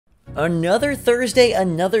Another Thursday,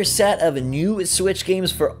 another set of new Switch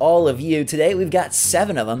games for all of you. Today we've got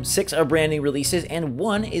 7 of them, 6 are brand new releases, and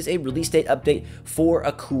 1 is a release date update for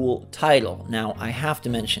a cool title. Now, I have to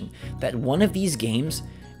mention that one of these games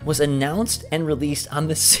was announced and released on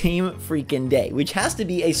the same freaking day, which has to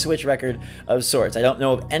be a Switch record of sorts. I don't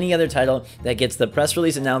know of any other title that gets the press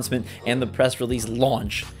release announcement and the press release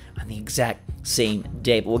launch on the exact same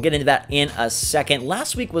day, but we'll get into that in a second.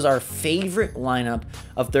 Last week was our favorite lineup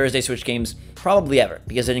of Thursday Switch games probably ever,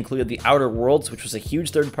 because it included The Outer Worlds, which was a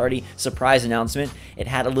huge third-party surprise announcement. It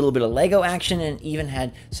had a little bit of Lego action and even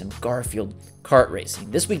had some Garfield kart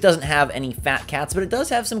racing. This week doesn't have any fat cats, but it does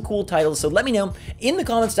have some cool titles, so let me know in the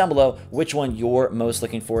comments down below which one you're most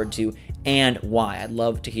looking forward to and why. I'd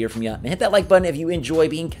love to hear from you. And hit that like button if you enjoy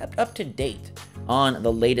being kept up to date on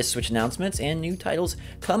the latest Switch announcements and new titles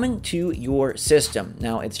coming to your system.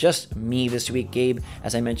 Now, it's just me this week. Gabe,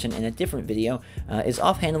 as I mentioned in a different video, is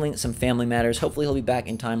off handling some family matters. Hopefully he'll be back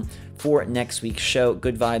in time for next week's show.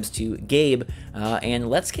 Good vibes to Gabe, and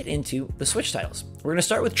let's get into the Switch titles. We're going to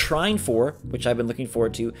start with Trine 4, which I've been looking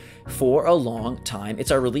forward to for a long time.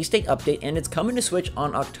 It's our release date update, and it's coming to Switch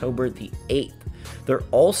on October the 8th. They're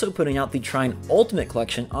also putting out the Trine Ultimate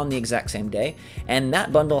Collection on the exact same day, and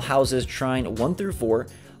that bundle houses Trine 1 through 4,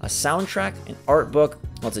 a soundtrack, an art book,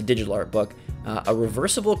 well, it's a digital art book, a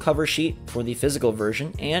reversible cover sheet for the physical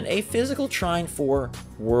version, and a physical Trine 4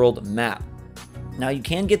 world map. Now, you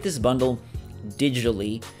can get this bundle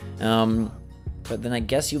digitally, but then I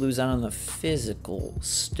guess you lose out on the physical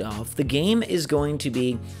stuff. The game is going to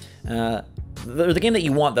be... The game that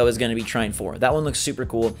you want, though, is going to be Trine 4. That one looks super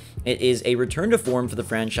cool. It is a return to form for the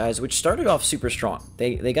franchise, which started off super strong.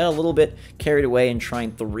 They got a little bit carried away in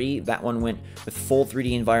Trine 3. That one went with full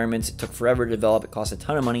 3D environments. It took forever to develop. It cost a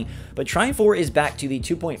ton of money. But Trine 4 is back to the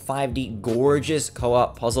 2.5D gorgeous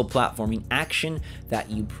co-op puzzle platforming action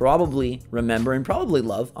that you probably remember and probably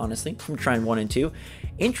love, honestly, from Trine 1 and 2.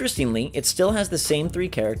 Interestingly, it still has the same 3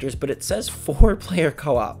 characters, but it says 4-player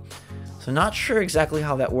co-op. So not sure exactly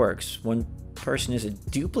how that works. One person is a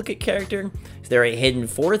duplicate character. Is there a hidden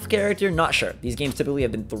 4th character? Not sure. These games typically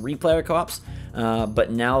have been 3-player co-ops,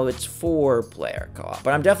 but now it's 4-player co-op.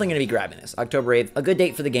 But I'm definitely going to be grabbing this. October 8th, a good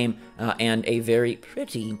date for the game, and a very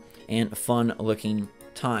pretty and fun-looking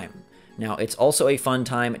time. Now, it's also a fun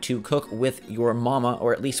time to cook with your mama,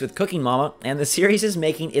 or at least with Cooking Mama, and the series is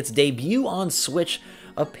making its debut on Switch,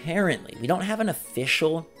 apparently. We don't have an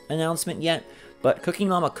official announcement yet, but Cooking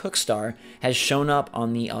Mama Cookstar has shown up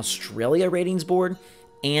on the Australia ratings board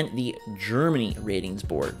and the Germany ratings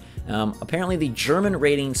board. Apparently, the German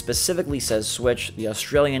rating specifically says Switch, the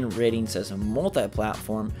Australian rating says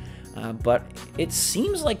multi-platform, but it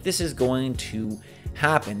seems like this is going to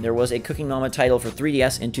happen. There was a Cooking Mama title for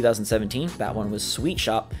 3DS in 2017. That one was Sweet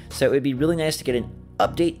Shop, so it would be really nice to get an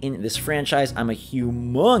update in this franchise. I'm a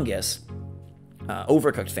humongous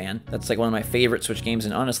Overcooked fan. That's like one of my favorite Switch games,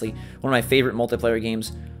 and honestly, one of my favorite multiplayer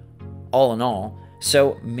games all in all.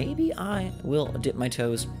 So maybe I will dip my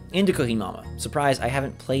toes into Cooking Mama. Surprise, I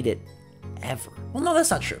haven't played it ever. Well, no,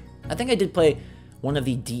 that's not true. I think I did play one of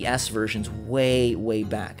the DS versions way, way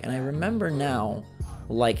back, and I remember now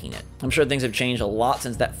liking it. I'm sure things have changed a lot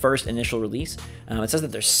since that first initial release. It says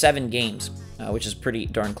that there's 7 games, which is pretty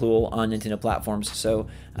darn cool on Nintendo platforms, so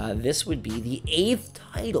this would be the 8th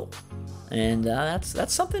title. And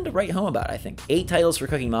that's something to write home about, I think. 8 titles for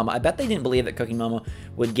Cooking Mama. I bet they didn't believe that Cooking Mama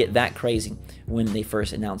would get that crazy when they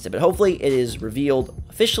first announced it. But hopefully it is revealed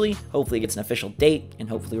officially. Hopefully it gets an official date. And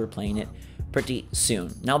hopefully we're playing it pretty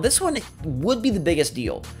soon. Now, this one would be the biggest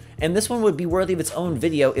deal. And this one would be worthy of its own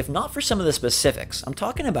video, if not for some of the specifics. I'm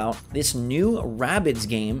talking about this new Rabbids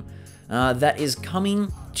game that is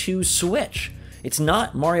coming to Switch. It's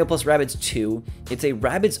not Mario plus Rabbids 2. It's a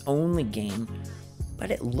Rabbids-only game, but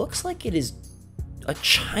it looks like it is a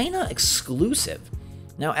China exclusive.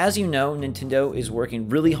 Now, as you know, Nintendo is working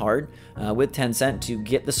really hard with Tencent to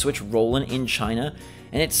get the Switch rolling in China,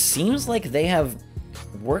 and it seems like they have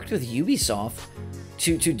worked with Ubisoft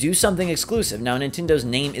to do something exclusive. Now, Nintendo's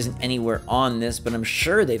name isn't anywhere on this, but I'm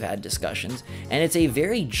sure they've had discussions, and it's a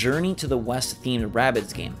very Journey to the West themed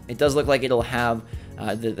Rabbids game. It does look like it'll have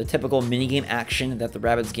the typical minigame action that the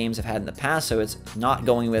Rabbids games have had in the past, so it's not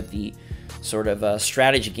going with the sort of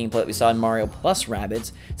strategy gameplay that we saw in Mario plus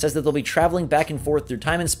Rabbids. It says that they'll be traveling back and forth through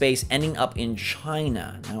time and space, ending up in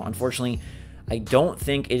China. Now, unfortunately, I don't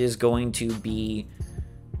think it is going to be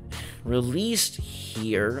released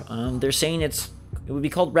here. They're saying it would be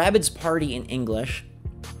called Rabbids Party in English.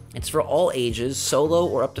 It's for all ages, solo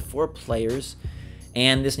or up to 4 players.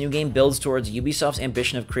 And this new game builds towards Ubisoft's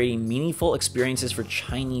ambition of creating meaningful experiences for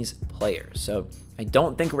Chinese players. So I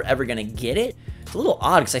don't think we're ever going to get it. It's a little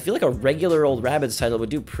odd because I feel like a regular old Rabbids title would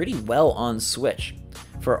do pretty well on Switch.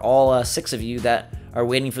 For all 6 of you that are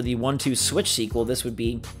waiting for the 1-2 Switch sequel, this would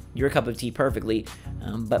be your cup of tea perfectly.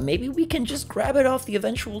 But maybe we can just grab it off the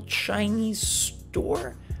eventual Chinese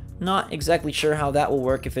store? Not exactly sure how that will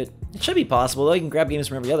work. It should be possible, though. You can grab games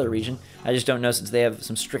from every other region. I just don't know since they have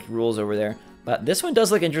some strict rules over there. But this one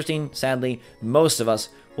does look interesting. Sadly, most of us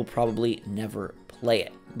will probably never play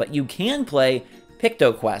it. But you can play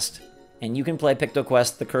Pictoquest, and you can play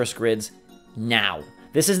Pictoquest The Cursed Grids now.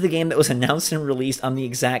 This is the game that was announced and released on the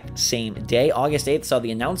exact same day. August 8th saw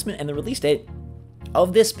the announcement and the release date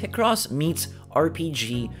of this Picross meets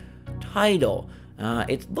RPG title.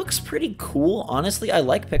 It looks pretty cool. Honestly, I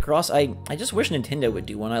like Picross. I just wish Nintendo would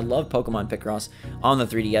do one. I love Pokemon Picross on the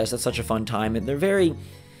 3DS. That's such a fun time. And they're very, you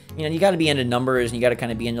know, you got to be into numbers and you got to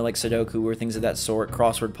kind of be into like Sudoku or things of that sort,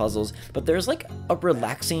 crossword puzzles. But there's like a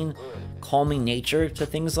relaxing, calming nature to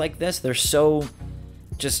things like this. They're so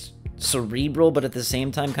just cerebral, but at the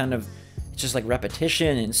same time kind of just like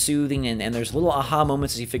repetition and soothing, and there's little aha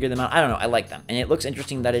moments as you figure them out. I don't know, I like them. And it looks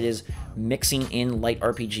interesting that it is mixing in light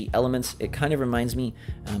RPG elements. It kind of reminds me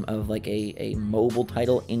of like a mobile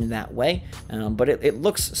title in that way, but it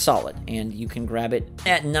looks solid, and you can grab it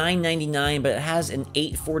at $9.99, but it has an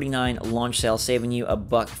 $8.49 launch sale, saving you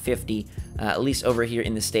 $1.50, at least over here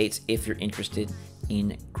in the States, if you're interested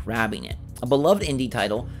in grabbing it. A beloved indie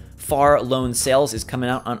title, Far Lone Sails, is coming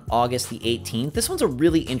out on August the 18th. This one's a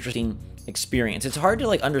really interesting experience. It's hard to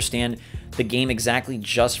like understand the game exactly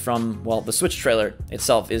just from, well, the Switch trailer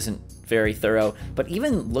itself isn't very thorough, but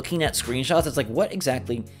even looking at screenshots, it's like, what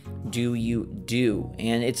exactly do you do?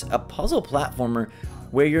 And it's a puzzle platformer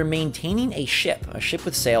where you're maintaining a ship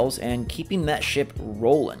with sails and keeping that ship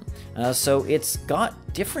rolling. So it's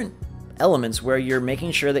got different elements where you're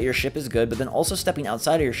making sure that your ship is good, but then also stepping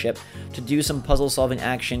outside of your ship to do some puzzle solving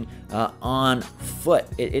action on foot.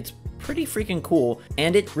 It's pretty freaking cool,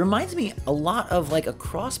 and it reminds me a lot of like a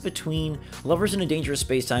cross between Lovers in a Dangerous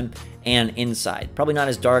Spacetime and Inside. Probably not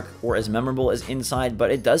as dark or as memorable as Inside, but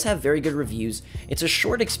it does have very good reviews. It's a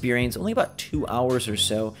short experience, only about 2 hours or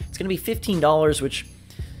so. It's going to be $15, which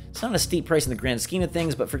it's not a steep price in the grand scheme of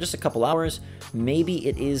things, but for just a couple hours, maybe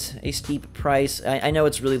it is a steep price. I know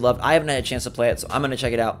it's really loved. I haven't had a chance to play it, so I'm going to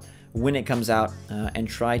check it out when it comes out and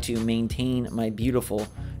try to maintain my beautiful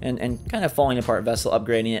and kind of falling apart vessel,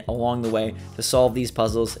 upgrading it along the way to solve these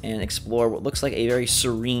puzzles and explore what looks like a very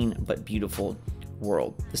serene but beautiful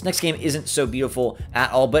world. This next game isn't so beautiful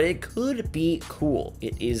at all, but it could be cool.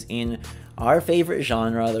 It is in our favorite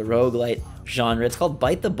genre, the roguelite genre. It's called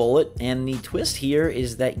Bite the Bullet, and the twist here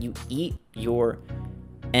is that you eat your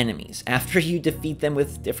enemies. After you defeat them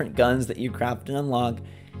with different guns that you craft and unlock,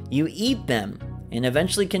 you eat them and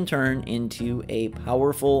eventually can turn into a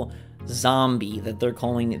powerful zombie that they're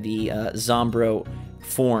calling the Zombro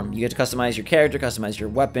form. You get to customize your character, customize your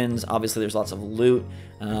weapons. Obviously, there's lots of loot.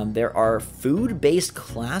 There are food-based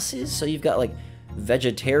classes, so you've got like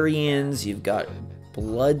vegetarians, you've got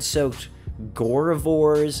blood-soaked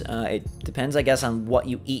gorivores. It depends, I guess, on what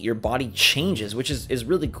you eat. Your body changes, which is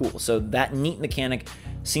really cool. So that neat mechanic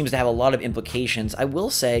seems to have a lot of implications. I will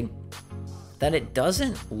say that it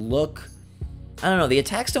doesn't look, I don't know, the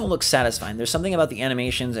attacks don't look satisfying. There's something about the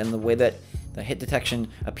animations and the way that the hit detection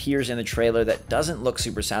appears in the trailer that doesn't look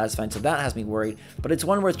super satisfying, so that has me worried, but it's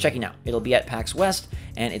one worth checking out. It'll be at PAX West,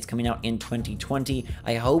 and it's coming out in 2020.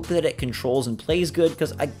 I hope that it controls and plays good,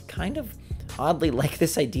 because I kind of oddly like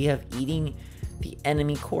this idea of eating the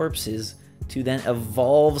enemy corpses to then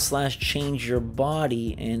evolve / change your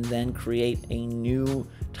body and then create a new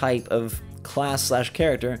type of class /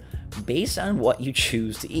 character based on what you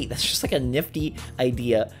choose to eat. That's just like a nifty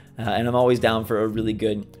idea, and I'm always down for a really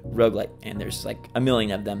good roguelite, and there's like a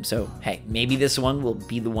million of them, so hey, maybe this one will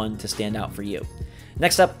be the one to stand out for you.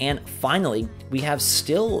 Next up, and finally, we have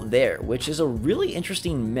Still There, which is a really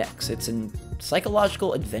interesting mix. It's a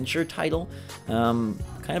psychological adventure title, kind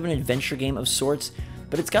of an adventure game of sorts,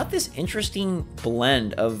 but it's got this interesting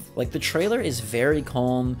blend of, like, the trailer is very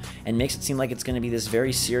calm and makes it seem like it's going to be this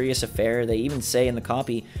very serious affair. They even say in the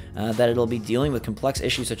copy that it'll be dealing with complex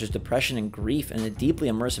issues such as depression and grief and a deeply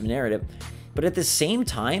immersive narrative. But at the same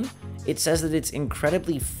time, it says that it's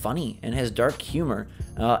incredibly funny and has dark humor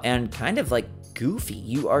and kind of like goofy.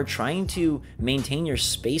 You are trying to maintain your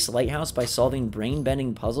space lighthouse by solving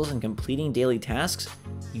brain-bending puzzles and completing daily tasks.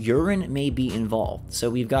 Urine may be involved. So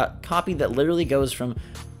we've got copy that literally goes from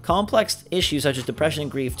complex issues such as depression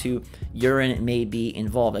and grief to urine may be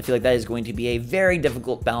involved. I feel like that is going to be a very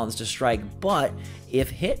difficult balance to strike, but if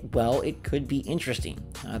hit well, it could be interesting.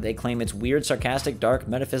 They claim it's weird, sarcastic, dark,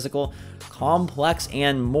 metaphysical, complex,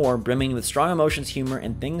 and more, brimming with strong emotions, humor,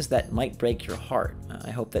 and things that might break your heart.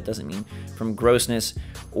 I hope that doesn't mean from grossness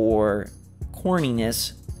or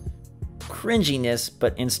corniness, cringiness,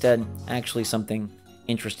 but instead actually something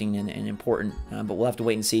interesting and important. But we'll have to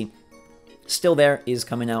wait and see. Still There is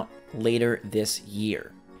coming out later this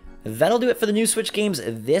year. That'll do it for the new Switch games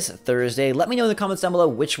this Thursday. Let me know in the comments down below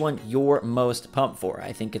which one you're most pumped for.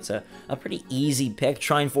 I think it's a pretty easy pick.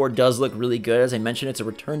 Trine 4 does look really good. As I mentioned, it's a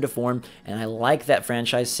return to form, and I like that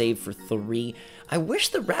franchise save for 3. I wish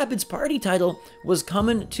the Rabbids Party title was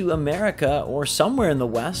coming to America or somewhere in the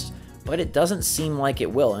West, but it doesn't seem like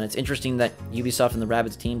it will. And it's interesting that Ubisoft and the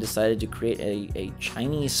Rabbids team decided to create a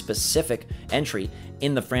Chinese-specific entry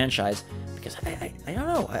in the franchise, because I don't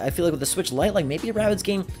know. I feel like with the Switch Lite, like maybe a Rabbids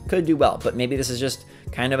game could do well, but maybe this is just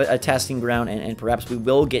kind of a testing ground, and perhaps we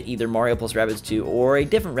will get either Mario plus Rabbids 2 or a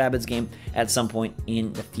different Rabbids game at some point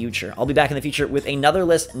in the future. I'll be back in the future with another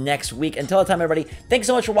list next week. Until that time, everybody, thanks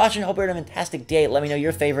so much for watching. Hope you're having a fantastic day. Let me know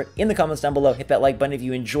your favorite in the comments down below. Hit that like button if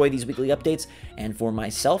you enjoy these weekly updates. And for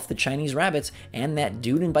myself, the Chinese rabbits, and that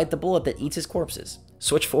dude in Bite the Bullet that eats his corpses,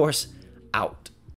 SwitchForce out.